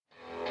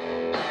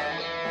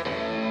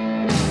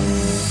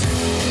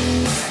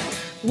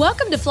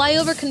Welcome to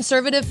Flyover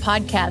Conservative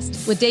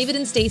Podcast with David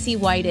and Stacy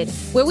Whited,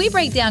 where we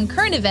break down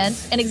current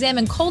events and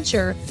examine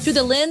culture through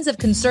the lens of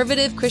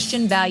conservative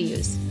Christian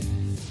values.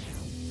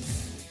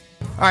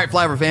 All right,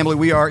 Flyover family,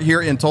 we are here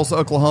in Tulsa,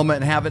 Oklahoma,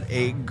 and having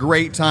a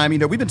great time. You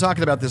know, we've been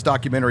talking about this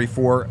documentary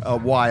for a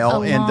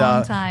while, a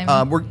long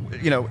time. We're,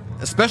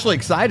 especially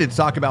excited to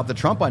talk about the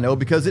Trump I Know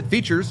because it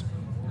features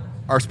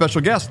our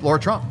special guest, Lara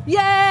Trump. Yay!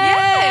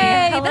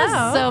 Hello.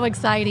 That's so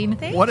exciting.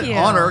 Thank What an you.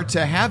 honor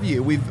to have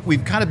you.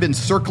 We've kind of been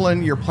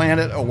circling your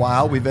planet a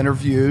while. We've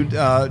interviewed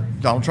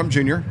Donald Trump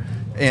Jr.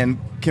 and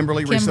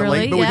Kimberly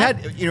recently, but yeah. we've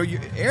had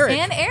Eric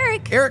And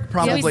Eric. Eric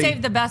probably. Yeah, we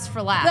saved the best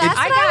for last. That's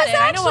I what got I was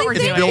it. I know what we're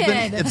actually doing.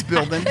 thinking. It's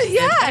building.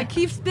 Yeah, it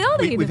keeps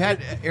building. We've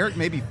had Eric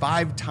maybe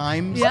 5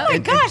 times. Yep. Oh my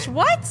gosh,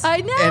 what? I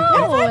know.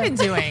 And- What have I been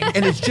doing?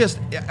 And it's just,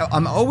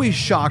 I'm always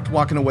shocked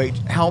walking away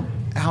how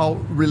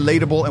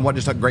relatable and what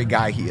just a great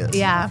guy he is.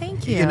 Yeah.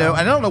 Thank you. You know,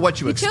 I don't know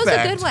what you You expect. chose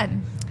a good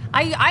one.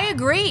 I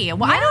agree.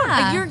 Well, I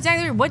Yeah. don't. You're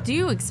exactly right. What do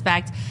you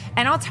expect?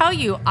 And I'll tell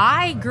you,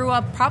 I grew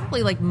up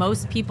probably like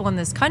most people in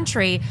this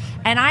country,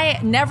 and I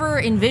never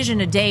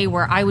envisioned a day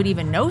where I would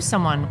even know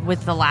someone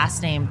with the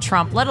last name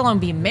Trump, let alone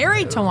be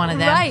married to one of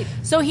them. Right.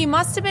 So he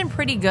must have been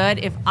pretty good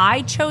if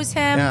I chose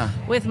him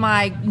with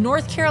my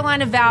North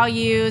Carolina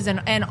values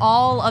and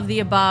all of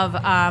the above.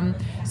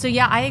 So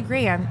yeah, I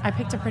agree. I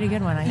picked a pretty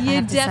good one. I You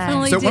have to say.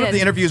 definitely So one of did.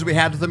 the interviews we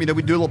had with him, we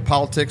do a little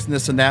politics and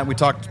this and that. We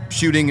talked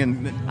shooting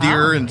and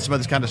deer and some of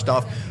this kind of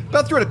stuff.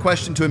 But I threw out a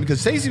question to him because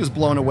Stacey was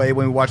blown away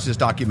when we watched this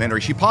documentary.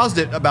 She paused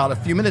it about a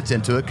few minutes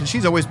into it because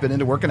she's always been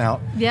into working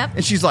out. Yep.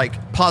 And she's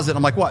like, pause it.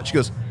 I'm like, what? She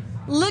goes,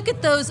 Look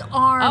at those Oh,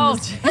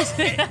 arms. I'm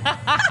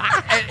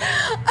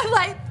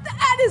like,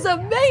 that is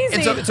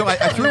amazing. and so I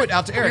threw it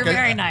out to Eric. You're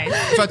very nice.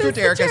 So I threw it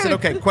to Eric. I said,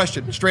 truth. okay,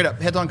 question, straight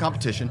up, heads-on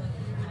competition,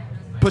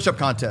 push-up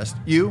contest.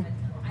 You,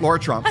 Lara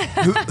Trump,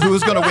 who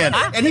is going to win?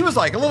 And he was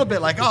like a little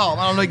bit like, oh,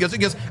 I don't know. He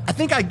goes, I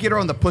think I get her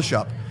on the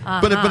push-up.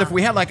 But if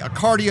we had like a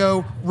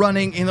cardio,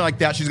 running, anything like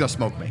that, she's going to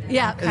smoke me.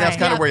 Yeah. And that's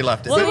kind of where he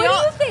left it. Well, But-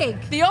 what do you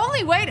think? The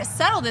only way to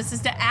settle this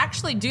is to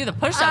actually do the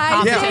push-up I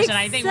competition. think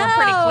I think we're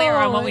pretty clear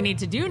on what so. we need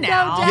to do No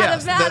now. doubt.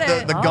 Yes, about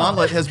it. the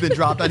gauntlet has been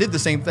dropped. I did the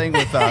same thing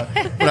with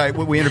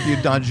when we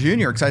interviewed Don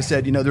Jr. because I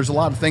said, there's a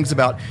lot of things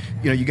about,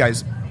 you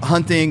guys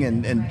hunting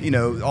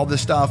and all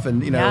this stuff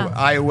and, Yeah.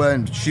 Iowa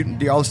and shooting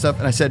deer, all this stuff.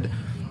 And I said,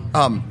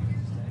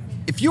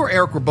 if you or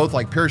Eric were both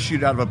like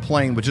parachuted out of a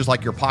plane with just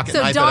like your pocket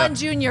So knife. Don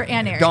Jr.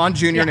 and Eric. Don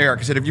Jr. Yeah. and Eric.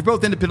 I said, if you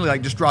both independently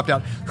like just dropped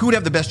out, who would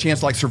have the best chance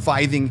of like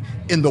surviving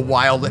in the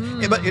wild?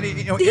 But He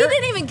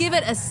didn't even give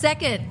it a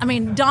second. I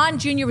mean, Don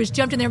Jr. was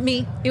jumped in there.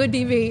 Me, it would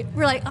be me.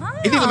 We're like, oh,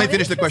 He didn't let me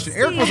finish the question.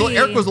 Eric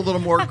was a little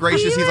more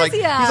gracious. He He's like,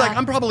 was, yeah.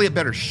 I'm probably a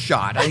better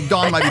shot. I think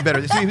Don might be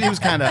better. See, he was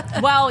kind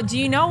of Well, do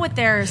you know what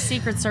their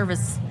Secret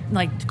Service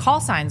call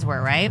signs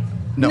were, right?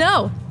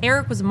 No.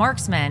 Eric was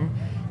marksman,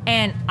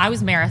 and I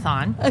was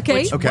marathon. Okay.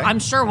 Which Okay. I'm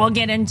sure we'll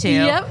get into.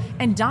 Yep.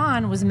 And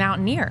Don was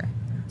mountaineer.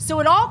 So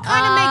it all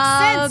kind of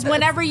makes sense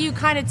whenever you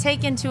kind of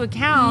take into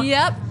account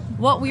Yep.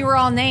 what we were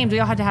all named.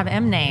 We all had to have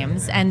M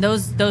names, and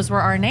those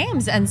were our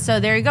names. And so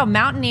there you go,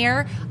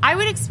 mountaineer. I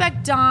would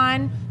expect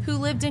Don, who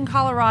lived in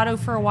Colorado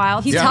for a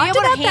while, He to talked be able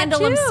about to that handle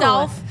too.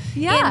 himself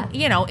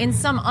Yeah. in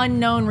some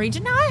unknown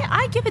region. Now,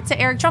 I give it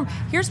to Eric Trump.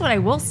 Here's what I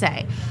will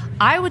say.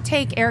 I would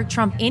take Eric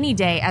Trump any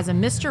day as a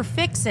Mr.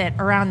 Fix-It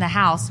around the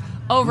house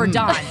over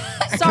Don.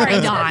 Sorry,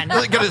 Don.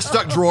 got a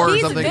stuck drawer or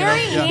He's something.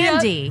 very Yeah.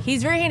 handy.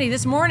 He's very handy.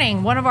 This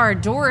morning, one of our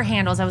door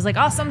handles, I was like,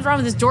 oh, something's wrong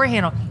with this door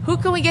handle. Who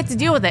can we get to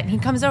deal with it? And he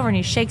comes over and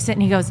he shakes it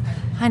and he goes,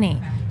 honey,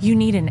 you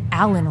need an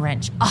Allen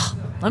wrench. Oh,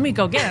 let me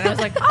go get it. And I was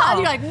like, oh.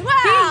 You're like,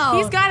 wow.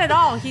 He's got it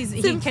all. He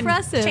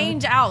impressive. can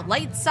change out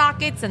light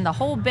sockets and the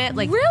whole bit.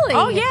 Like, Really?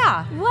 Oh,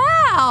 yeah.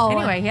 Wow.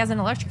 Anyway, he hasn't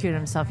electrocuted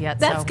himself yet.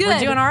 That's so good. We're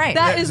doing all right.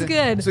 That is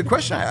good. So the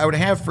question I would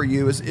have for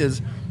you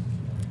is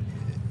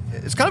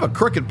it's kind of a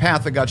crooked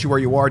path that got you where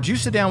you are. Did you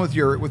sit down with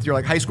your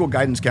like high school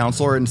guidance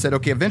counselor and said,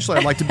 okay, eventually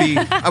I'd like to be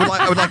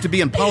I would like to be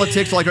in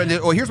politics.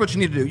 Here's what you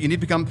need to do. You need to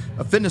become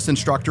a fitness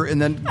instructor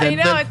and then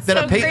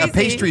a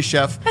pastry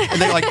chef.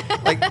 And then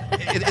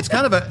it's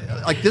kind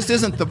of this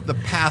isn't the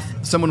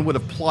path someone would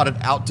have plotted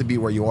out to be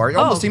where you are. It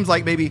almost seems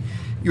like maybe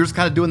you're just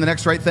kind of doing the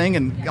next right thing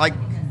and like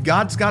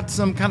God's got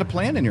some kind of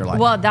plan in your life.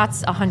 Well,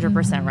 that's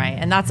 100% right.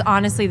 And that's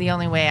honestly the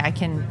only way I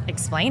can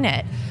explain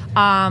it.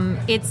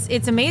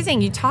 It's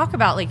amazing. You talk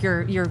about like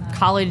your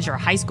college or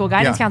high school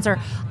guidance counselor.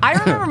 I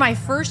remember my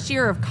first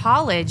year of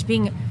college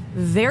being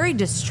very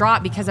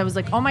distraught because I was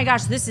like, oh my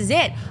gosh, this is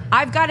it.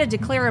 I've got to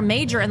declare a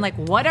major and like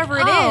whatever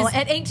it is.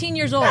 At 18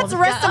 years old. That's the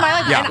rest of my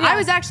life. Yeah. And I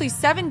was actually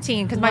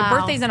 17 because my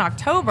birthday's in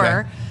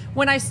October. Okay.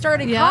 When I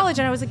started college,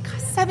 and I was like,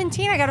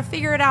 17, I got to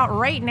figure it out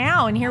right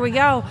now, and here we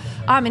go.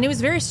 And it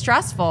was very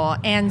stressful.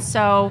 And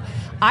so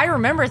I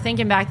remember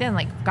thinking back then,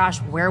 like, gosh,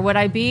 where would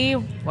I be?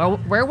 Well,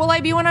 where will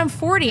I be when I'm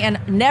 40? And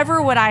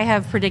never would I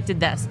have predicted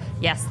this.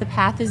 Yes, the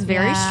path is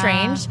very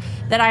strange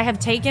that I have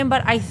taken,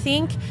 but I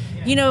think,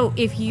 you know,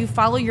 if you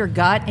follow your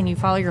gut and you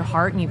follow your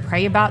heart and you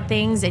pray about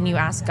things and you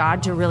ask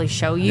God to really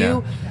show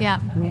you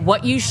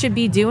what you should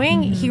be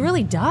doing, He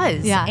really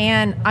does. Yeah.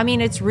 And I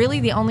mean, it's really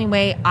the only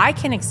way I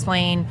can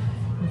explain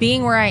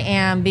being where I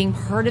am, being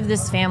part of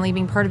this family,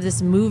 being part of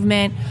this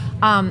movement,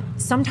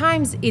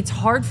 sometimes it's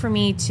hard for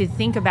me to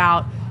think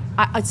about.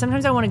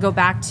 Sometimes I want to go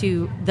back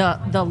to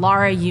the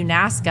Lara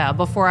UNASCA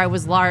before I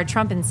was Lara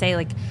Trump and say,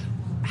 like,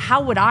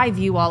 how would I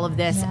view all of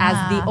this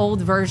as the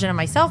old version of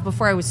myself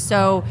before I was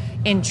so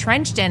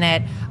entrenched in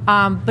it?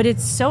 But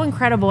it's so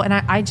incredible, and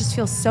I just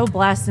feel so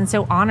blessed and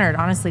so honored,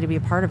 honestly, to be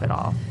a part of it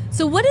all.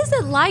 So what is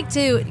it like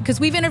because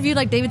we've interviewed,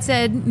 like David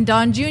said,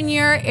 Don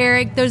Jr.,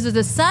 Eric, those are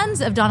the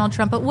sons of Donald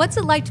Trump, but what's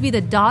it like to be the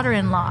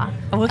daughter-in-law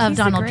of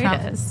Donald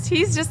Trump?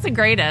 He's just the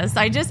greatest.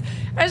 I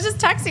was just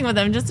texting with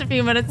him just a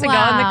few minutes ago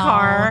in the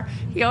car.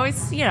 He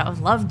always,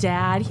 loved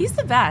Dad. He's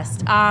the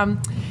best.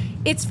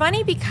 It's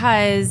funny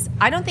because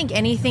I don't think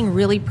anything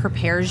really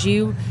prepares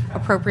you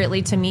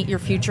appropriately to meet your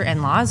future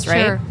in-laws,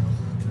 right? Sure.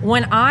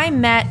 When I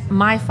met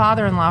my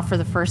father-in-law for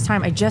the first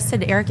time, I just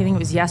said to Eric, I think it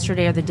was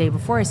yesterday or the day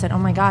before, I said, oh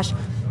my gosh,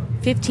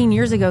 15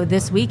 years ago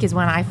this week is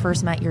when I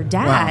first met your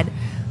dad. Wow.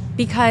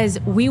 Because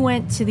we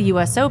went to the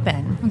U.S.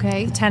 Open,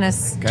 the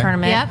tennis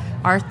tournament,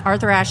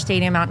 Arthur Ashe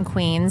Stadium out in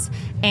Queens.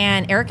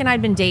 And Eric and I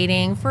had been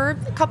dating for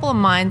a couple of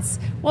months.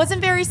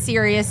 Wasn't very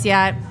serious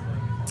yet.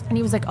 And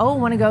he was like, oh,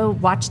 want to go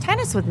watch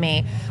tennis with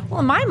me? Well,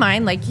 in my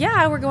mind, like,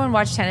 yeah, we're going to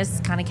watch tennis.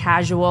 It's kind of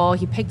casual.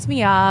 He picked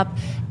me up,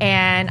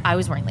 and I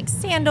was wearing, like,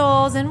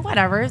 sandals and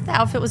whatever. The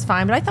outfit was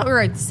fine, but I thought we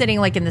were sitting,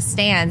 like, in the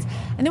stands.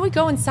 And then we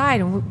go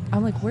inside, and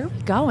I'm like, where are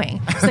we going?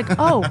 He's like,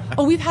 oh,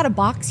 we've had a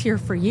box here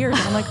for years.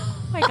 And I'm like,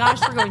 oh, my gosh,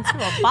 we're going to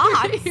a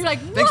box. You're like,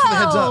 whoa. Thanks for the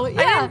heads up.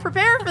 I didn't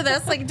prepare for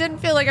this. Like, it didn't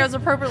feel like I was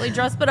appropriately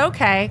dressed, but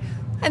okay.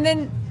 And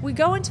then we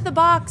go into the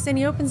box, and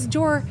he opens the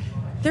door.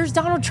 There's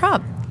Donald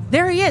Trump.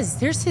 There he is.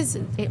 There's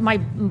my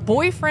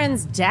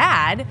boyfriend's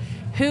dad,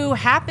 who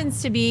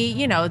happens to be,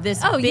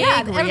 this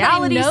big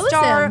reality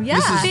star,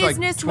 This is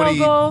business like 20,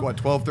 mogul.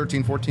 12,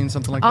 13, 14,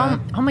 something like that?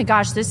 Oh my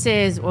gosh, this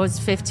was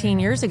 15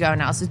 years ago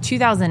now. So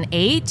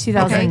 2008,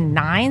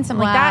 2009,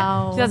 something like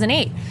that.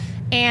 2008.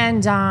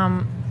 And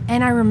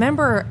I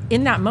remember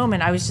in that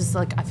moment, I was just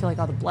like, I feel like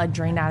all the blood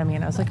drained out of me.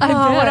 And I was like,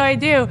 oh, what do I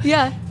do?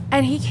 Yeah.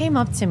 And he came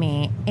up to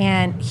me,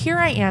 and here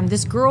I am,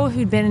 this girl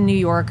who'd been in New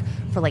York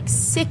for like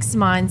 6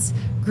 months,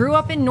 grew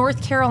up in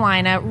North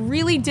Carolina,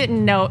 really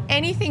didn't know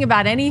anything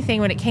about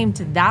anything when it came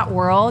to that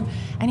world.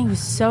 And he was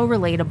so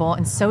relatable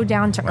and so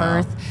down to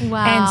earth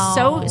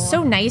and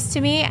so nice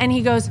to me. And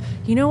he goes,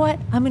 you know what?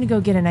 I'm going to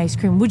go get an ice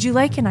cream. Would you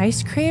like an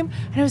ice cream?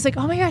 And I was like,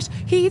 oh my gosh,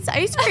 he eats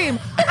ice cream.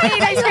 I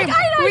eat ice cream.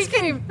 I eat ice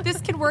cream.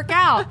 This could work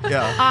out.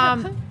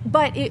 Yeah.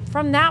 But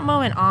from that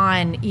moment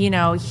on,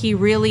 he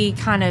really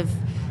kind of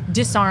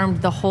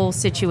disarmed the whole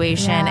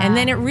situation. Yeah. And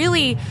then it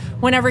really,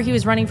 whenever he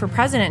was running for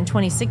president in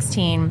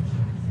 2016,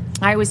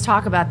 I always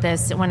talk about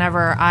this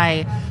whenever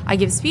I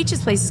give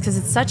speeches places because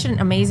it's such an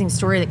amazing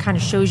story that kind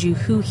of shows you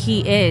who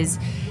he is.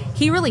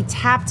 He really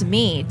tapped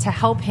me to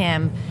help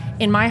him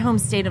in my home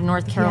state of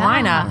North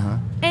Carolina. Uh-huh.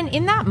 And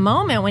in that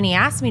moment when he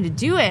asked me to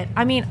do it,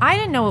 I mean, I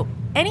didn't know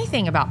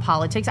anything about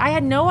politics. I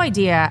had no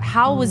idea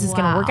how was this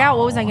going to work out,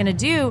 what was I going to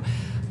do.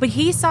 But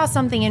he saw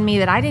something in me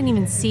that I didn't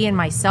even see in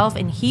myself,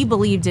 and he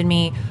believed in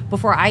me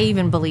before I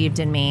even believed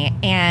in me.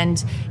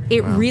 And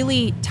it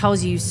really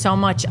tells you so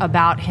much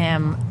about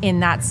him in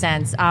that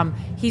sense.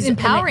 He's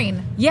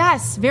empowering.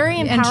 Yes, very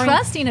empowering. And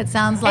trusting, it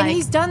sounds like. And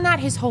he's done that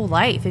his whole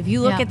life. If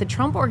you look at the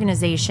Trump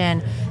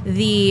organization,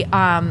 the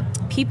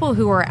people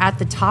who are at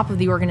the top of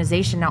the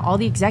organization now, all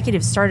the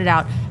executives started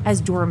out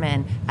as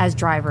doormen, as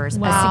drivers,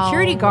 as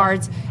security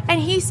guards. And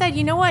he said,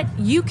 you know what?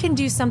 You can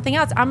do something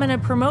else. I'm going to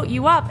promote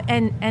you up.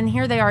 And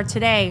here they are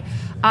today.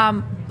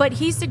 But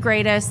he's the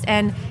greatest.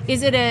 And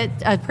is it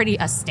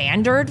a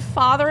standard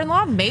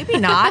father-in-law? Maybe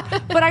not.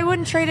 But I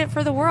wouldn't trade it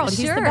for the world.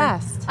 He's the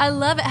best. I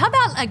love it. How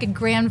about like a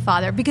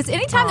grandfather? Because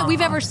anytime that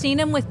we've ever seen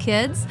him with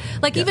kids,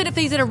 like even if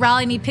he's at a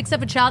rally and he picks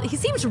up a child, he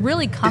seems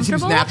really comfortable. It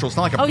seems natural. It's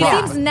not like a prop. He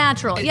seems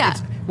natural.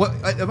 Well,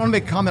 I want to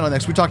make a comment on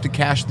this. We talked to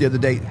Cash the other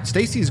day.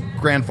 Stacy's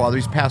grandfather,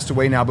 he's passed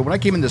away now, but when I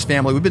came in this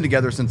family, we've been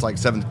together since like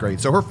 7th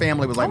grade. So her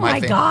family was like my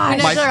family. God.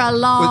 Been together a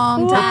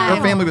long time.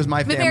 Her family was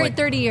my family. Been married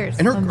 30 years.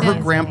 And her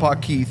grandpa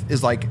Keith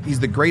is like, he's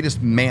the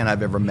greatest man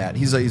I've ever met.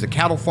 He's a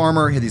cattle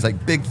farmer. He had these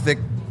like big, thick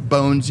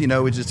bones, he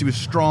was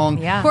strong.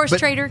 Yeah. Horse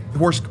trader.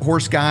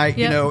 Horse guy,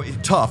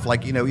 tough.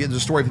 Like, he had a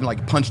story of him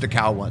like punched a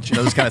cow once,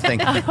 this kind of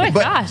thing. Oh my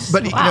gosh.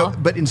 But, wow.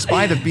 but in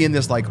spite of being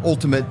this like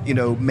ultimate,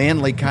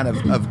 manly kind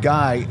of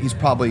guy, he's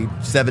probably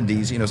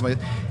 70s, somebody,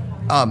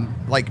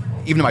 like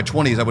even in my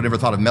 20s, I would never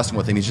thought of messing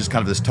with him. He's just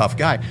kind of this tough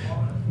guy.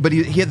 But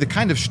he had the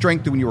kind of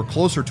strength that when you were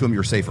closer to him,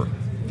 you're safer.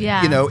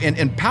 Yeah.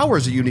 And power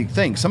is a unique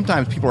thing.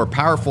 Sometimes people are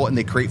powerful and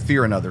they create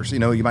fear in others. You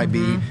might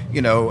be,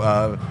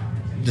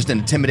 just an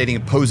intimidating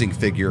opposing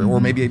figure, or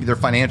maybe their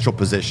financial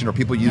position, or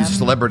people use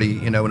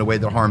celebrity, in a way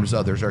that harms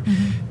others. Or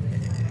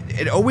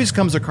it always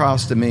comes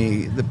across to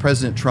me that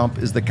President Trump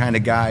is the kind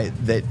of guy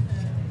that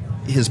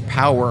his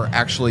power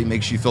actually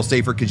makes you feel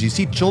safer, because you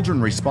see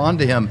children respond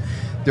to him,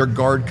 their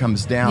guard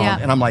comes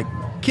down, and I'm like,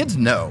 kids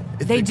know.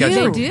 They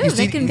do.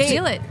 They can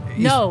feel it.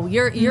 No,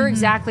 you're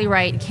exactly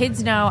right.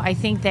 Kids know. I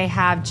think they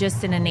have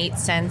just an innate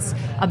sense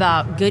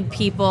about good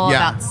people,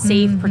 about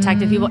safe,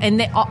 protected people. And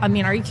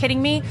are you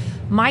kidding me?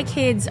 my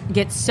kids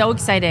get so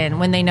excited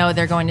when they know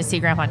they're going to see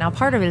Grandpa. Now,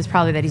 part of it is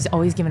probably that he's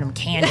always giving them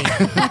candy.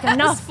 Like,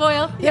 enough.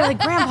 Spoiled. They're like,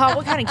 Grandpa,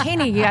 what kind of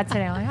candy you got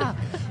today? I'm like,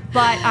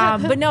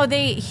 oh. But no,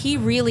 he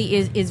really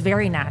is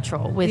very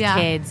natural with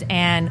kids.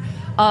 And,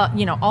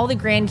 all the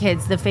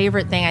grandkids, the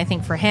favorite thing I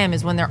think for him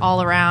is when they're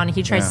all around,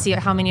 he tries to see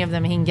how many of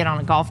them he can get on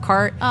a golf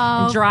cart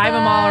and drive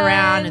them all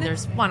around. And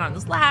there's one on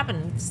his lap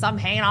and some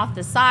hanging off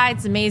the side.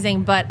 It's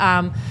amazing. But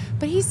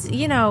he's,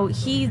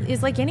 he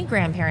is like any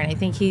grandparent. I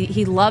think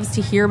he loves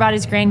to hear about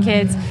his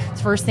grandkids. Mm-hmm. It's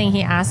the first thing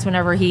he asks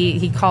whenever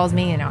he calls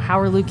me, how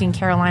are Luke and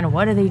Carolina?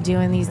 What are they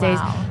doing these days?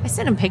 I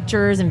send him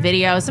pictures and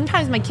videos.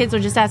 Sometimes my kids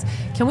will just ask,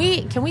 can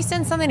we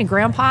send something to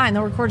Grandpa? And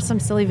they'll record some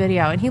silly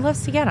video. And he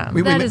loves to get them.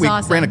 We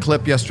awesome. ran a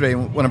clip yesterday.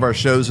 One of our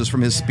shows was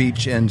from his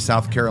speech in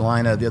South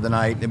Carolina the other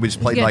night. And we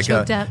just played like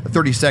a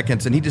 30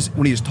 seconds. And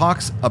when he just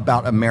talks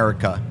about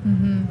America,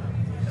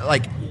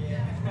 like,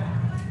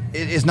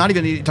 it's not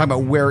even talking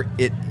about where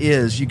it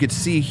is. You could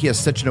see he has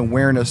such an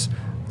awareness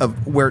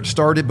of where it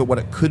started, but what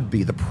it could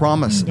be, the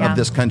promise of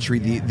this country,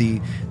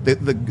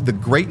 the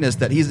greatness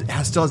that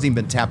still hasn't even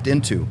been tapped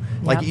into.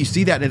 Like, you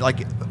see that in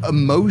like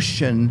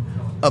emotion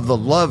of the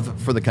love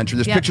for the country.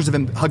 There's pictures of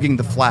him hugging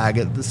the flag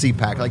at the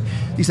CPAC. Like,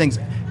 these things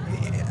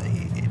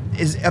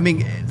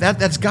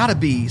that's got to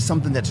be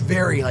something that's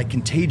very like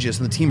contagious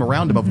in the team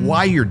around him of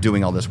why you're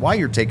doing all this, why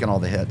you're taking all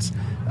the hits.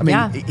 I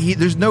mean,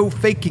 there's no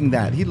faking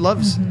that. He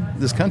loves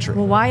this country.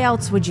 Well, why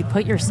else would you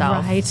put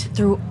yourself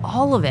through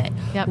all of it?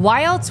 Yep.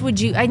 Why else would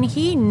you? And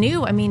he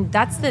knew. I mean,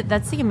 that's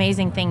the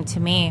amazing thing to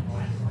me.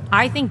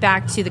 I think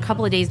back to the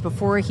couple of days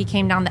before he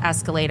came down the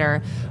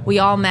escalator. We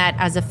all met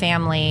as a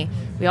family.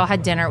 We all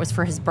had dinner. It was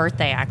for his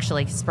birthday,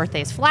 actually. His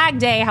birthday is Flag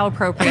Day. How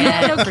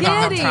appropriate for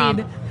Donald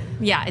Trump.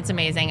 Yeah, it's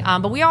amazing.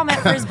 But we all met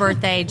for his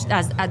birthday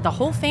as the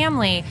whole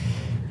family.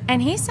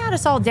 And he sat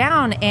us all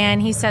down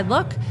and he said,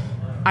 look,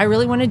 I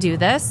really want to do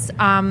this.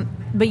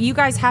 But you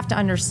guys have to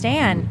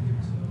understand,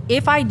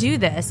 if I do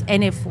this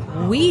and if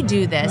we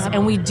do this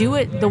and we do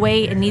it the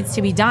way it needs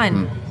to be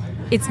done,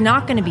 it's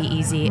not going to be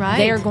easy. Right.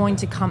 They are going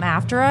to come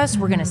after us.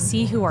 We're going to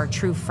see who our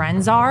true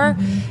friends are.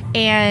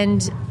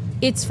 And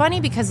it's funny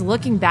because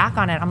looking back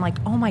on it, I'm like,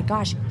 oh my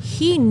gosh,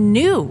 he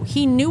knew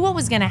what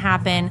was going to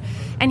happen.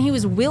 And he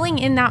was willing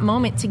in that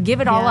moment to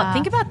give it all up.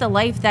 Think about the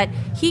life that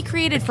he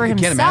created for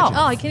himself.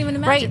 Oh, I can't even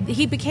imagine. Right?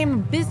 He became a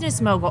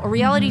business mogul, a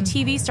reality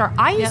TV star.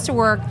 I used to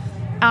work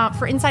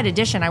for Inside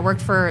Edition. I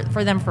worked for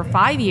them for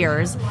 5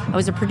 years. I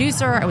was a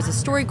producer. I was a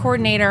story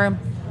coordinator.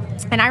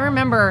 And I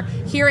remember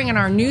hearing in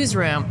our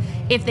newsroom,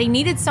 if they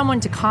needed someone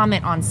to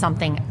comment on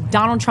something,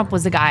 Donald Trump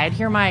was the guy. I'd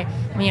hear my,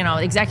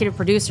 executive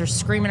producer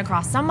screaming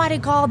across, somebody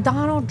call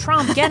Donald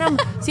Trump, get him,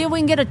 see if we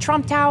can get a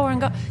Trump tower and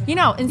go,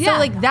 so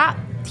like that,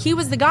 he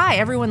was the guy.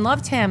 Everyone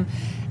loved him.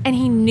 And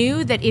he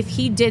knew that if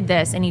he did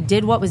this and he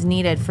did what was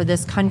needed for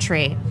this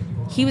country,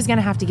 he was going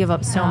to have to give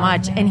up so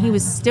much. Man. And he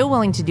was still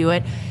willing to do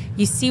it.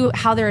 You see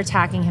how they're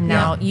attacking him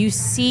now. You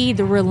see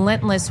the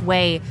relentless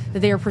way that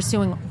they are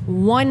pursuing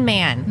one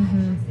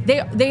man.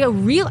 They are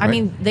real. I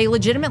mean, they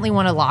legitimately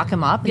want to lock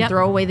him up and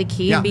throw away the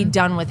key and be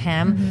done with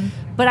him.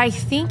 But I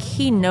think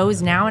he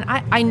knows now, and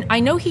I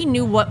know he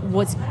knew what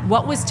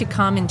was to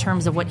come in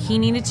terms of what he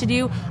needed to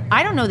do.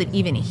 I don't know that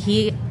even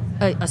he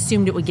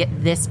assumed it would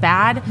get this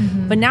bad.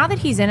 But now that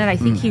he's in it, I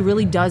think he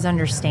really does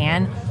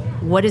understand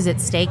what is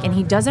at stake, and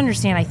he does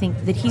understand, I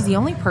think, that he's the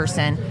only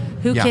person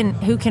who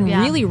can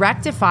really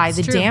rectify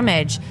the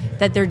damage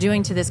that they're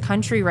doing to this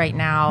country right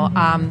now.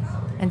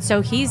 And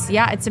so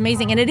it's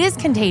amazing. And it is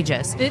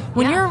contagious.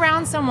 When you're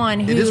around someone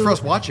who... It is for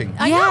us watching.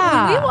 I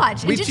know, when we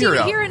watch. We and just tear even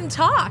up. hearing him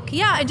talk.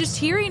 Yeah, and just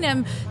hearing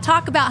him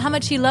talk about how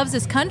much he loves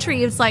this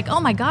country, it's like, oh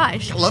my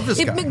gosh. I love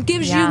this guy. It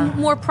gives you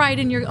more pride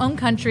in your own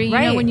country,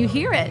 when you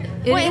hear it.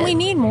 And we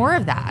need more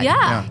of that.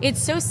 Yeah.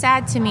 It's so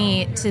sad to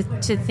me to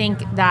think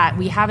that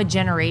we have a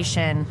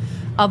generation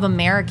of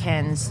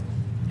Americans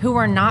who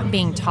are not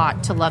being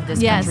taught to love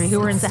this country, who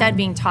are instead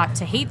being taught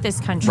to hate this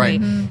country,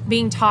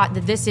 being taught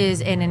that this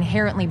is an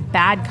inherently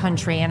bad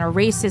country and a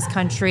racist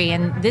country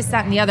and this,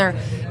 that, and the other.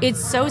 It's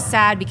so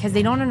sad because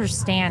they don't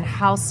understand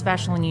how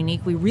special and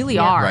unique we really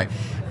are. Right.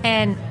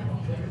 And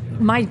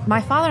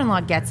my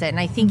father-in-law gets it, and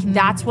I think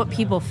that's what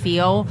people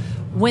feel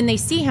when they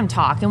see him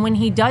talk and when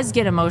he does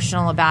get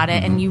emotional about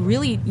it, and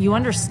you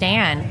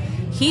understand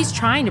he's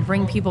trying to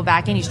bring people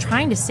back in. He's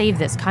trying to save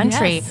this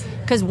country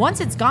because once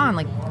it's gone,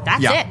 like,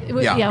 that's it. And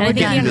I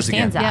think he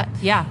understands that.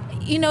 Yeah.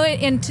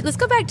 And let's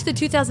go back to the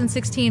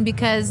 2016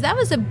 because that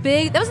was a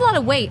lot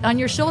of weight on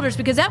your shoulders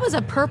because that was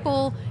a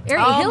purple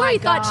area. Hillary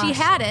thought she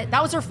had it.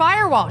 That was her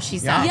firewall, she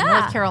said, in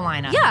North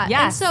Carolina. Yeah.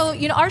 Yes. And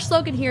so, our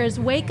slogan here is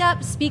wake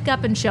up, speak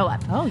up, and show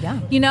up. Oh, yeah.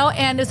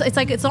 And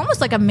it's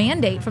almost like a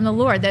mandate from the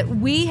Lord that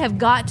we have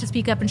got to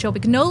speak up and show up. We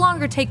can no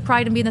longer take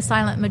pride in being the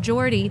silent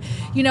majority.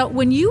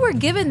 When you were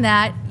given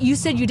that, you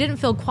said you didn't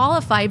feel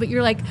qualified, but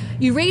you're like,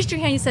 you raised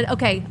your hand, you said,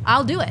 okay,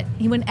 I'll do it.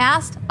 When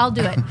asked, I'll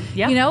do it.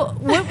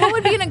 What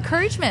would be an encouragement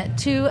encouragement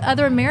to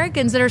other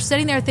Americans that are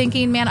sitting there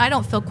thinking, man, I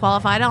don't feel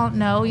qualified. I don't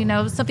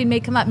know, something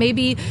may come up.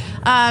 Maybe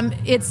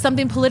it's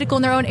something political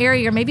in their own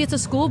area, or maybe it's a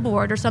school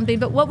board or something.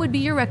 But what would be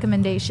your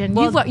recommendation?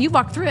 Well, You've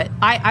walked through it.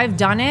 I've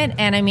done it.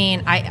 And I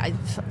mean, I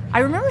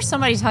remember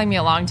somebody telling me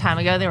a long time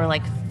ago, they were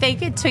like,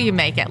 fake it till you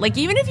make it. Like,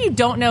 even if you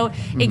don't know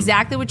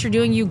exactly what you're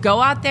doing, you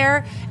go out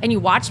there and you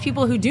watch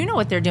people who do know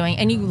what they're doing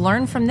and you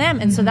learn from them.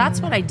 And so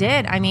that's what I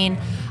did. I mean,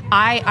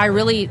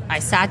 I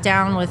sat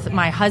down with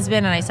my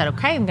husband and I said,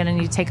 okay, I'm going to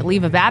need to take a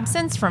leave of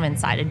absence from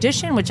Inside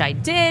Edition, which I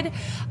did.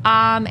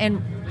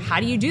 And how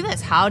do you do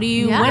this? How do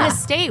you win a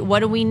state? What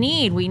do we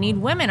need? We need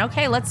women.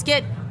 Okay, let's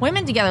get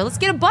women together. Let's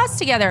get a bus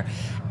together.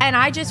 And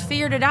I just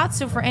figured it out.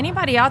 So for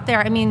anybody out there,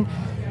 I mean,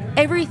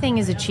 everything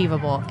is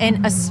achievable,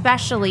 and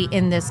especially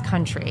in this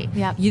country.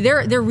 Yeah.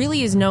 There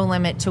really is no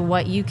limit to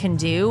what you can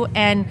do.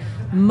 And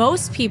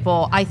most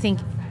people, I think,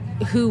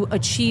 who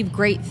achieve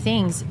great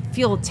things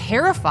feel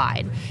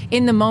terrified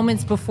in the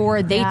moments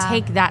before they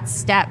take that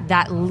step,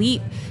 that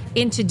leap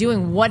into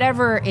doing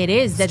whatever it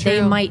is that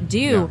they might do.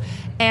 Yeah.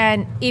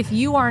 And if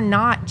you are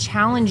not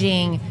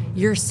challenging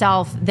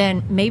yourself,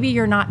 then maybe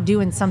you're not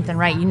doing something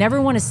right. You never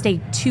want to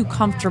stay too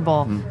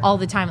comfortable all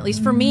the time. At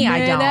least for me,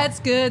 I don't. That's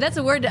good. That's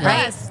a word to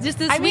us. Just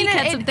this week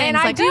had some things. And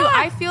I do.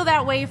 I feel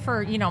that way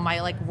for,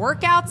 my like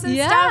workouts and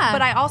stuff.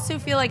 But I also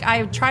feel like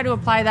I try to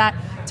apply that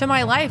to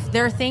my life.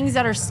 There are things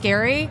that are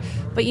scary,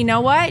 but you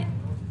know what?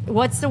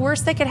 What's the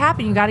worst that could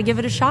happen? You got to give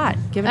it a shot.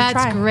 Give it a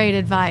try. That's great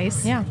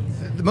advice. Yeah.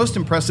 The most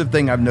impressive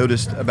thing I've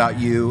noticed about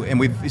you, and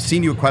we've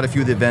seen you at quite a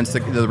few of the events,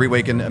 the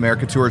Reawaken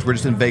America tours. We're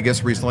just in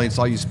Vegas recently and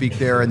saw you speak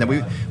there, and then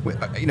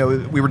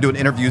we were doing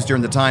interviews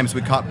during the time, so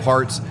we caught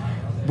parts.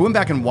 We went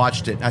back and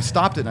watched it. And I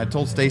stopped it and I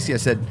told Stacy, I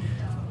said,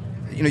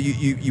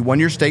 you won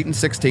your state in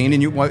 16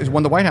 and you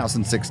won the White House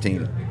in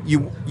 16.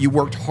 You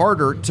worked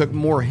harder, took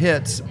more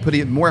hits, put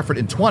in more effort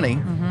in 20,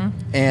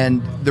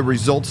 and the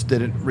results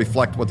didn't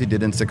reflect what they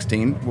did in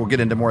 16. We'll get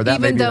into more of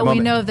that maybe in a moment.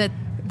 Even though we know that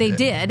they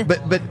did.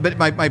 But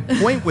my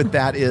point with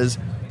that is,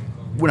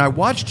 when I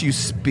watched you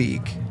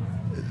speak,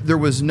 there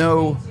was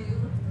no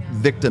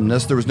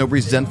victimness, there was no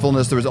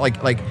resentfulness. There was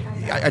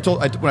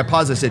when I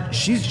paused, I said,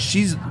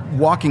 she's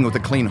walking with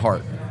a clean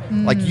heart.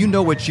 Like,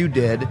 what you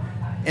did,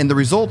 and the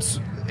results,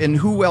 and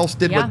who else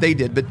did what they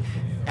did. But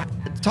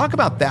talk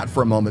about that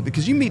for a moment,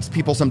 because you meet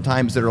people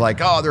sometimes that are like,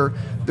 oh,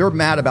 they're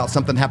mad about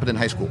something happened in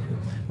high school,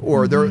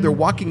 or they're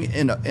walking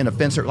in a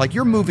fence. Like,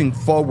 you're moving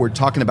forward,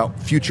 talking about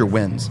future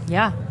wins.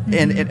 Yeah.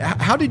 And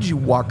how did you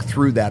walk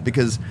through that?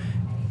 Because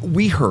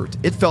we hurt.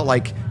 It felt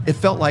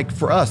like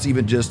for us,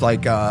 even just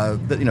like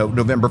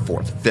November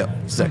 4th,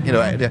 5th,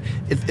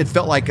 6th, it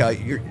felt like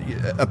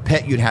a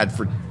pet you'd had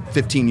for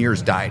 15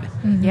 years died,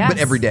 but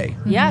every day.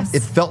 Yes.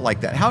 It felt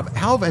like that.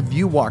 How have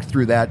you walked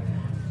through that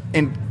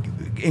and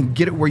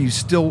get it where you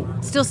still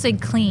stay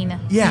clean?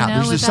 Yeah,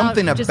 there's just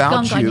something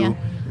about you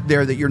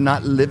there that you're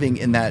not living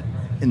in that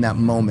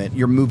moment.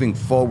 You're moving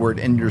forward,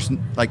 and you're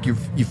like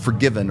you've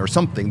forgiven or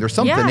something. There's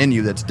something in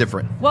you that's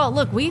different. Well,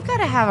 look, we've got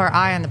to have our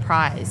eye on the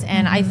prize,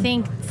 and I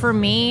think for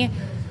me,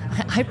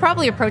 I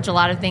probably approach a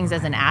lot of things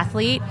as an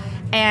athlete.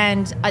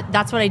 And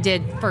that's what I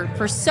did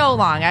for so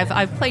long.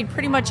 I've played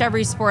pretty much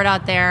every sport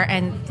out there,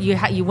 and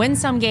you win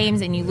some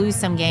games and you lose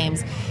some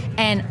games.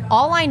 And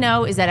all I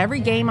know is that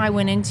every game I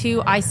went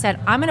into, I said,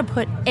 I'm going to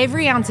put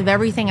every ounce of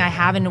everything I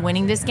have into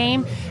winning this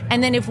game.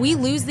 And then if we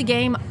lose the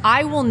game,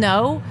 I will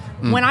know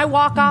when I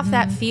walk off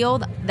that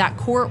field, that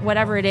court,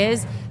 whatever it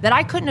is, that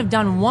I couldn't have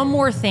done one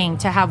more thing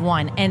to have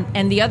won.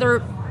 And the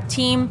other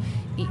team,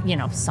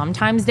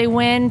 sometimes they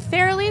win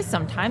fairly,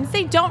 sometimes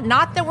they don't.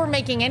 Not that we're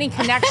making any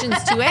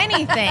connections to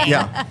anything.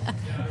 Yeah.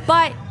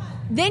 But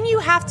then you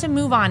have to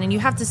move on, and you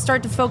have to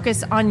start to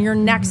focus on your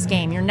next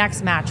game, your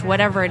next match,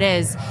 whatever it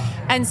is.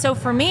 And so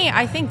for me,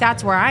 I think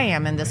that's where I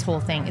am in this whole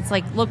thing. It's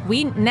like, look,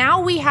 we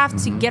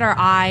have to get our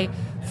eye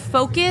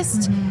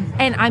focused,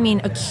 and I mean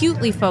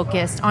acutely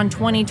focused on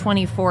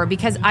 2024,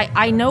 because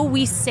I know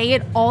we say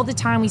it all the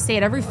time. We say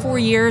it every 4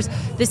 years.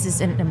 This is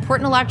an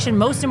important election,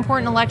 most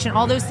important election,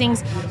 all those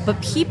things.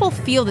 But people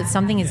feel that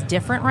something is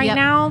different right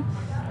now.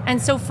 And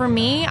so for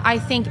me, I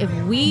think if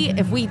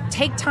we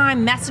take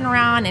time messing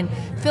around and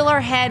fill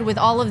our head with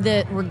all of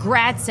the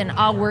regrets and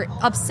we're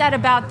upset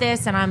about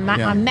this, and I'm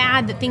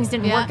mad that things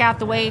didn't work out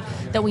the way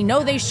that we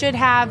know they should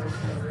have,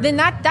 then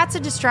that's a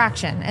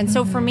distraction. And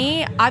so for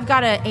me, I've got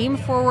to aim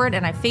forward,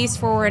 and I face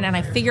forward, and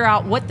I figure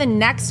out what the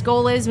next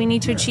goal is we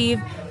need to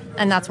achieve,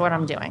 and that's what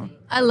I'm doing.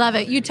 I love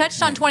it. You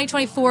touched on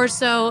 2024,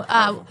 so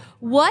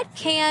what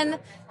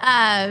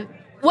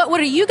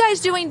are you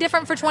guys doing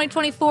different for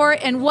 2024,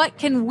 and what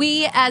can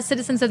we as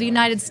citizens of the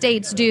United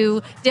States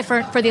do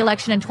different for the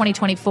election in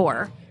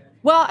 2024?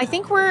 Well, I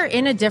think we're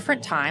in a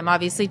different time.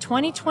 Obviously,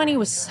 2020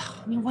 was,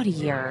 what a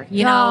year. We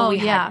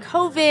had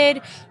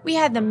COVID, we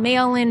had the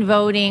mail-in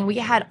voting, we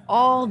had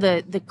all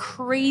the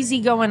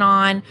crazy going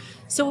on.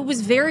 So it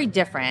was very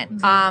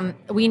different.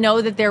 We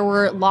know that there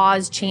were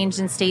laws changed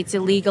in states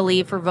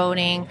illegally for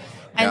voting.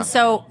 And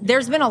so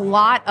there's been a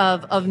lot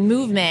of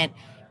movement.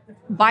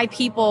 by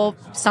people.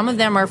 Some of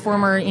them are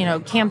former,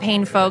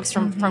 campaign folks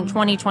from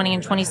 2020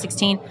 and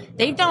 2016.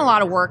 They've done a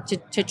lot of work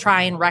to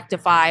try and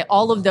rectify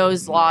all of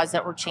those laws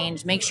that were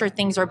changed, make sure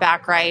things are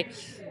back right.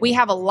 We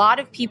have a lot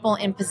of people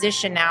in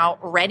position now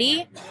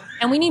ready,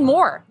 and we need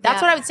more. That's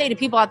what I would say to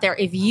people out there.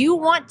 If you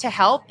want to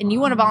help and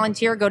you want to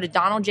volunteer, go to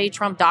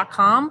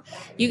donaldjtrump.com.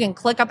 You can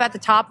click up at the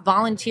top,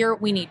 volunteer.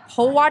 We need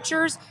poll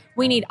watchers.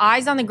 We need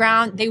eyes on the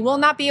ground. They will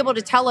not be able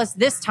to tell us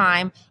this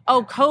time,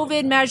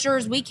 COVID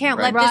measures, we can't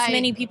let this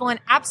many people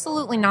in.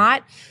 Absolutely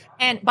not.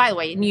 And by the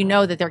way, and you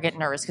know that they're getting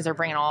nervous because they're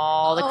bringing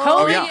all the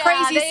COVID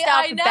crazy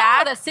stuff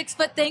back. The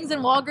 6-foot things in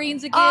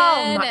Walgreens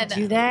again.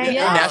 Do they?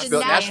 Yeah.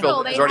 Nashville has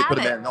already put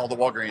it. them in all the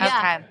Walgreens.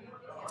 Yeah.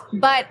 Okay.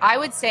 But I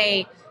would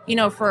say,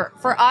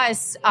 for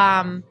us,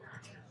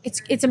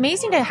 it's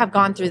amazing to have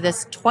gone through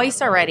this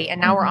twice already,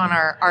 and now we're on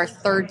our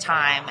third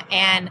time.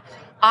 And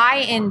I,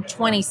 in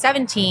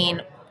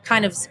 2017,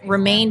 kind of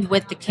remained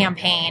with the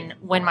campaign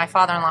when my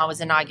father-in-law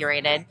was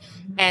inaugurated,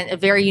 and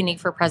very unique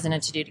for a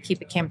president to do, to keep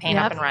a campaign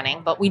up and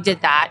running. But we did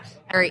that,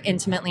 very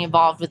intimately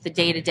involved with the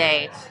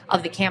day-to-day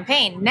of the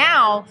campaign.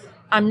 Now,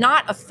 I'm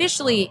not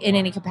officially in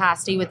any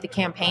capacity with the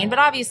campaign, but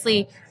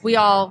obviously we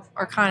all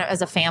are kind of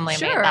as a family.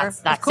 Sure, I mean,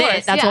 that's course,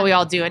 it. That's what we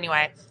all do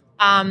anyway.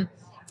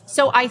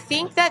 So I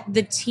think that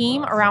the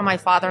team around my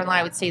father-in-law,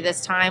 I would say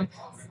this time,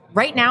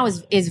 right now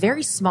is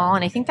very small,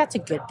 and I think that's a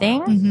good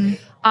thing.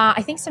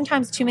 I think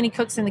sometimes too many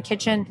cooks in the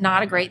kitchen,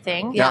 not a great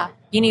thing. Yeah.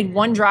 You need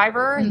one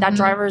driver. That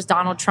driver is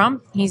Donald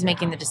Trump. He's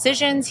making the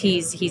decisions.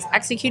 He's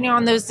executing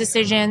on those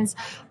decisions.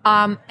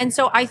 And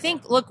so I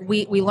think, look,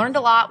 we learned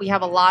a lot. We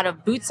have a lot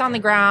of boots on the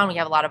ground. We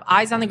have a lot of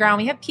eyes on the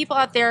ground. We have people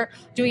out there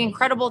doing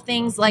incredible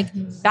things like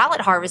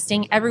ballot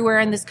harvesting everywhere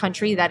in this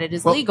country that it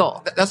is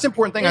legal. That's the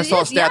important thing. I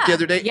saw a stat the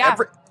other day. Yeah.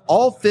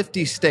 All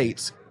 50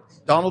 states,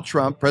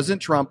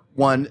 President Trump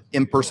won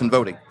in-person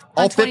voting.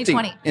 All 50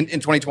 in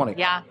 2020.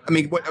 Yeah. I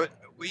mean,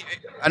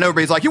 I know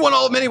everybody's like, you won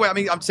all of them anyway. I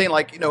mean, I'm saying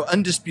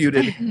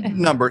undisputed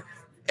number.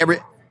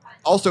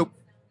 Also,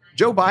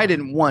 Joe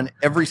Biden won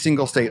every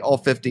single state, all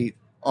 50,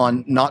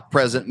 on not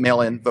present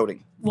mail-in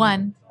voting.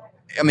 One.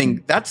 I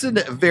mean, that's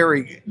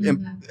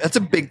that's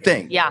a big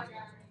thing. Yeah.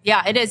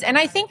 Yeah, it is. And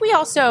I think we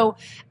also,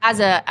 as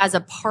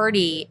a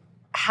party,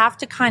 have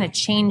to kind of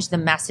change the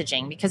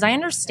messaging, because I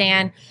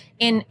understand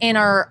in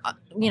our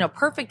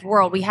perfect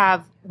world, we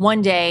have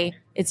one day,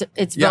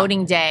 it's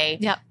voting day.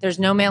 Yep. There's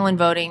no mail-in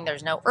voting,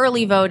 there's no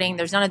early voting,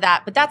 there's none of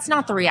that, but that's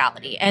not the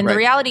reality. And the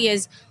reality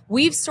is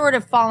we've sort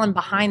of fallen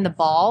behind the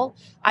ball,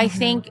 I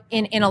think,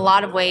 in a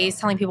lot of ways,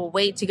 telling people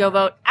wait to go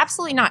vote.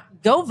 Absolutely not.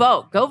 Go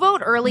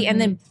vote early, and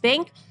then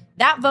bank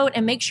that vote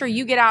and make sure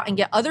you get out and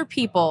get other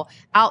people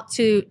out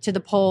to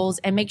the polls,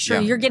 and make sure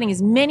you're getting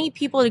as many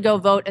people to go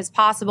vote as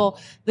possible.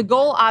 The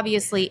goal,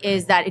 obviously,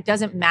 is that it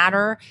doesn't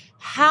matter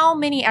how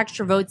many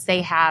extra votes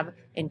they have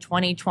in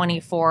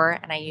 2024,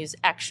 and I use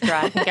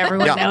extra, I think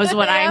everyone knows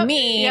what I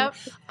mean,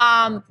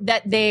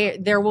 that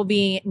there will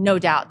be no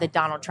doubt that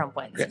Donald Trump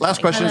wins. Okay,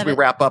 last question as we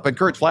wrap up.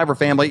 Encourage Flyover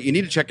family. You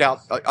need to check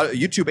out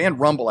YouTube and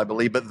Rumble, I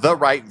believe, but The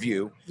Right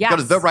View. Yes. Go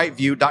to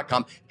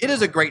therightView.com. It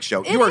is a great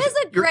show. It is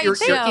a great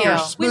show. You're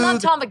smooth we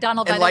love Tom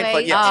McDonald, by the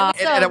way. Yeah.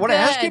 So and I want to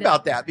ask you good.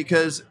 about that,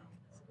 because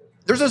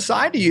there's a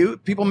side to you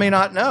people may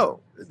not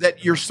know,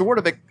 that you're sort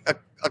of a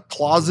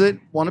closet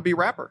wannabe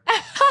rapper.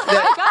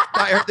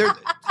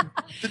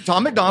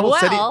 Tom McDonald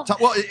said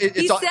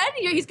he's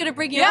going to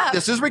bring you up.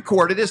 This is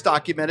recorded, it's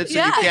documented,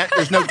 so you can't.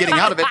 There's no getting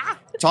out of it.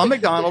 Tom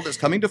McDonald is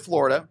coming to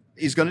Florida.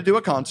 He's going to do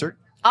a concert.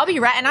 I'll be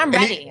ready, and I'm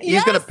ready.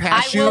 He's going to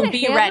pass you I will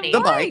be ready.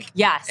 the mic.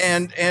 Yes.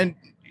 And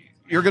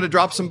you're going to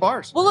drop some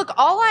bars. Well, look,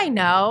 all I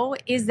know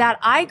is that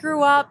I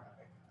grew up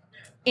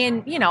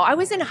I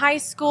was in high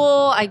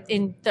school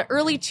in the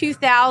early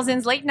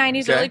 2000s, late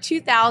 90s, early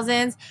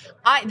 2000s.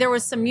 There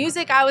was some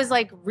music I was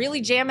like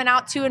really jamming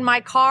out to in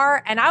my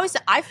car, and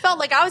I felt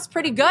like I was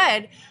pretty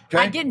good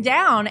at getting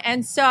down.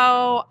 And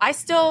so I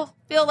still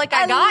feel like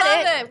I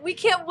got it. We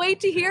can't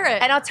wait to hear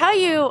it. And I'll tell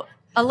you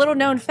a little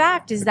known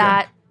fact is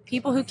that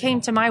people who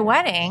came to my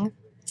wedding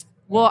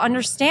will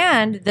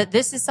understand that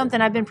this is something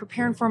I've been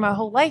preparing for my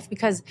whole life,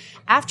 because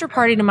after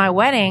party to my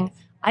wedding,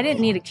 I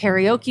didn't need a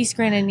karaoke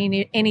screen and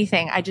need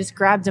anything. I just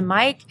grabbed a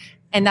mic,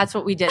 and that's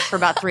what we did for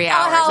about 3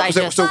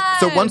 hours. So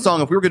one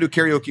song, if we were going to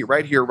do karaoke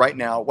right here, right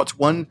now, what's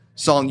one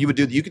song you would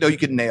do that you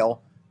could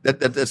nail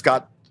that's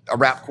got a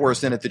rap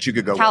chorus in it that you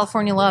could go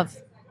California Love.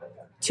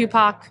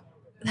 Tupac.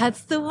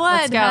 That's the one.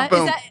 Let's go. Huh?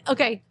 Boom.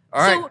 Okay.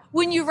 All right. So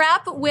when you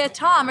rap with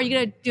Tom, are you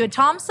going to do a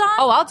Tom song?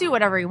 Oh, I'll do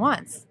whatever he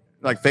wants.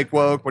 Like fake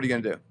woke? What are you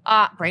going to do?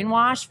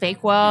 Brainwash,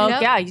 fake woke.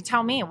 Yep. Yeah, you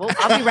tell me.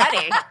 I'll be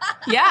ready.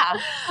 Yeah.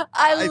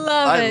 I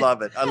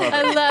love it. I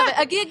love it.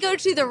 Again, go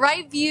to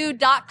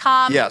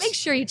therightView.com. Yes. Make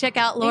sure you check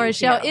out Laura's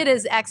Thank show. you. It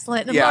is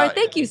excellent. And Yeah. Laura,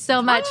 thank you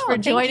so much for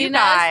thank you joining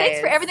us. guys.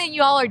 Thanks for everything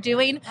you all are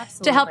doing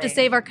to help to Absolutely.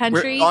 save our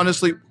country.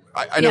 Honestly,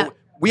 I know Yeah.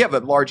 we have a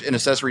large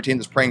intercessory team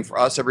that's praying for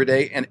us every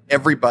day, and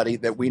everybody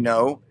that we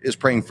know is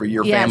praying for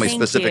your family thank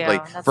specifically,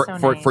 you.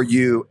 That's so nice. for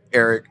you,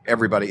 Eric,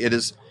 everybody.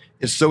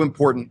 it's so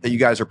important that you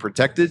guys are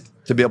protected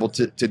to be able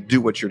to do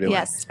what you're doing.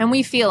 Yes. And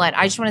we feel it.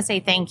 I just want to say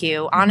thank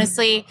you.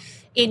 Honestly,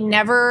 it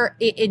never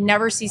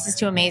ceases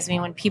to amaze me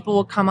when people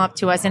will come up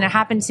to us. And it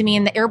happened to me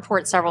in the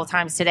airport several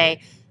times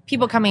today.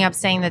 People coming up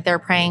saying that they're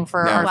praying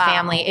for our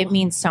family. It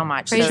means so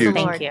much. Praise so the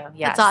thank Lord. you.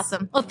 Yes. That's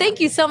awesome. Well, thank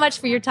you so much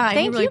for your time.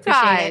 Thank we really you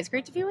appreciate guys. it.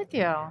 Great to be with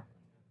you.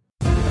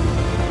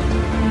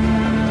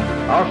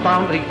 Our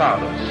founding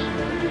fathers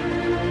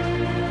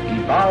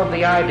evolved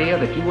the idea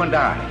that you and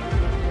I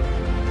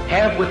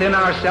have within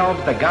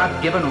ourselves the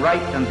God-given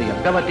right and the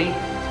ability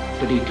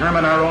to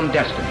determine our own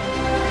destiny.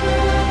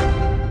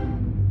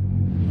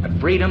 But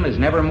freedom is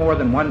never more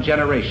than one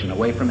generation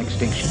away from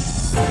extinction.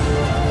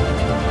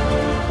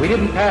 We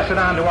didn't pass it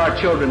on to our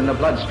children in the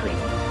bloodstream.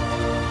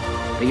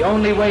 The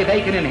only way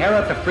they can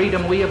inherit the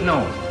freedom we have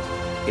known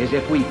is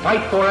if we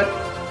fight for it,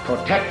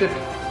 protect it,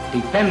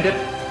 defend it,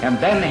 and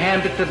then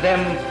hand it to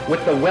them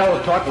with the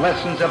well-taught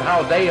lessons of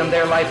how they in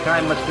their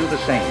lifetime must do the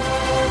same.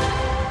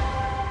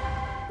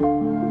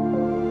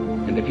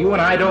 And if you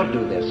and I don't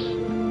do this,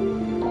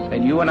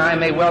 then you and I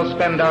may well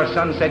spend our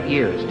sunset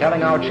years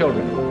telling our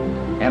children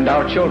and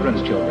our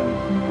children's children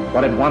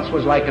what it once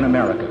was like in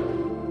America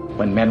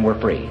when men were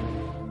free.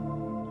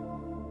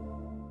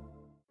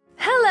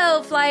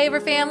 Hello,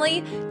 Flyover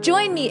family.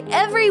 Join me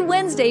every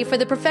Wednesday for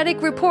the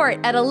Prophetic Report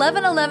at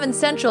 11:11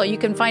 Central. You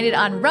can find it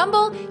on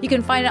Rumble. You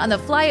can find it on the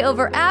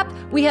Flyover app.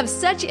 We have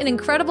such an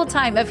incredible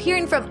time of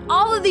hearing from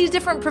all of these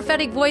different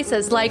prophetic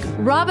voices like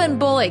Robin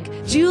Bullock,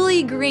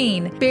 Julie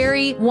Green,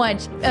 Barry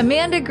Wunsch,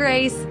 Amanda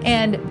Grace,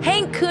 and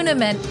Hank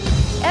Kuhneman.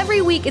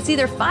 Every week, it's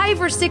either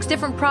 5 or 6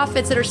 different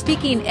prophets that are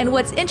speaking, and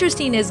what's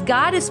interesting is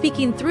God is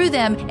speaking through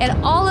them, and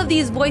all of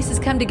these voices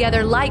come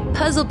together like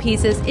puzzle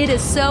pieces. It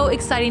is so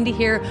exciting to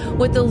hear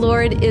what the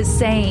Lord is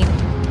saying.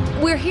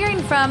 We're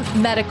hearing from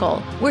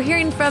medical. We're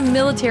hearing from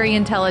military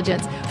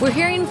intelligence. We're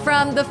hearing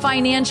from the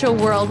financial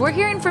world. We're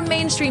hearing from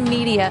mainstream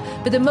media.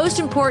 But the most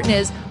important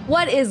is,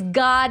 what is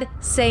God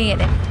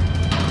saying?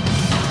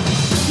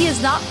 He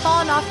has not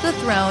fallen off the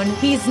throne.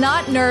 He's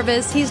not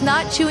nervous. He's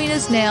not chewing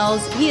his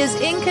nails. He is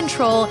in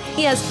control.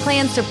 He has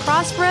plans to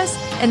prosper us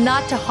and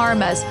not to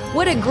harm us.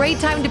 What a great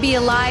time to be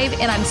alive,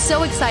 and I'm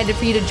so excited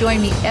for you to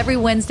join me every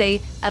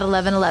Wednesday at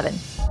 11:11.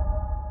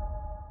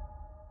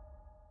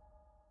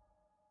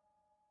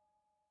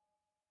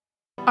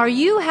 Are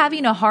you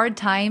having a hard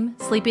time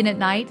sleeping at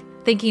night,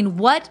 thinking,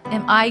 what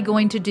am I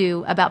going to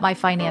do about my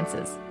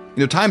finances?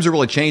 You know, times are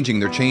really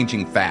changing. They're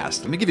changing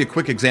fast. Let me give you a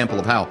quick example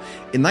of how.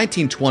 In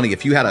 1920,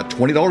 if you had a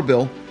 $20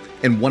 bill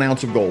and 1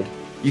 ounce of gold,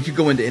 you could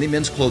go into any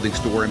men's clothing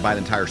store and buy an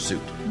entire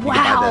suit. You could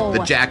buy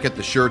the jacket,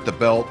 the shirt, the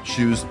belt,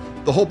 shoes,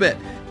 the whole bit.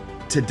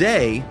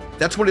 Today,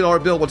 that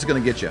 $20 bill, what's it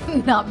going to get you?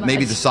 Not much.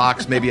 Maybe the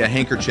socks, maybe a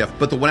handkerchief,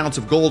 but the 1 ounce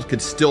of gold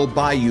could still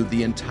buy you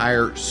the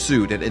entire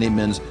suit at any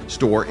men's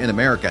store in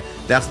America.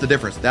 That's the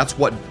difference. That's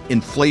what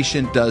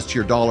inflation does to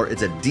your dollar.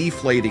 It's a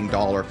deflating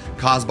dollar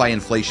caused by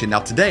inflation. Now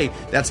today,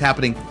 that's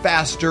happening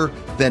faster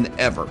than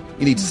ever.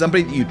 You need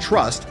somebody that you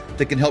trust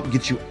that can help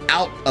get you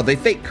out of a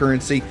fake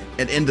currency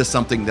and into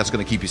something that's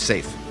going to keep you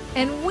safe.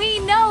 And we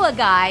know a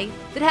guy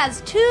that has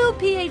 2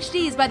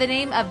 PhDs by the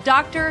name of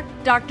Dr.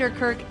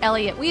 Kirk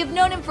Elliott. We have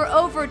known him for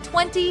over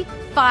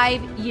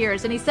 25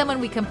 years, and he's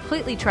someone we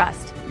completely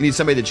trust. You need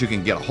somebody that you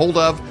can get a hold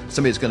of,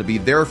 somebody that's going to be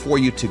there for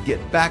you to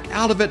get back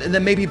out of it, and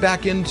then maybe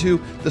back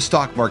into the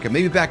stock market,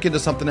 maybe back into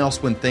something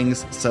else when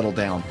things settle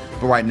down.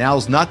 But right now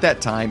is not that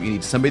time. You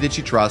need somebody that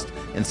you trust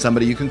and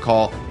somebody you can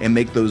call and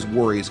make those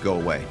worries go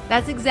away.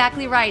 That's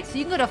exactly right. So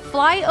you can go to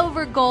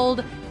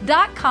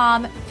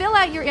flyovergold.com, fill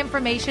out your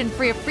information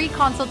for a free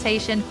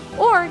consultation,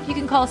 or you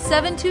can call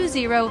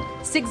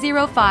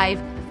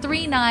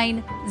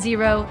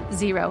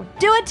 720-605-3900.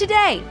 Do it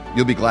today.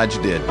 You'll be glad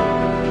you did.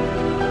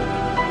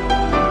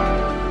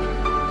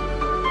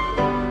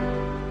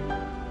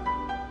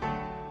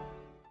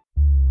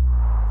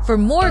 For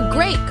more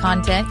great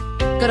content,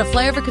 go to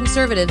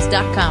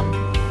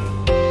flyoverconservatives.com.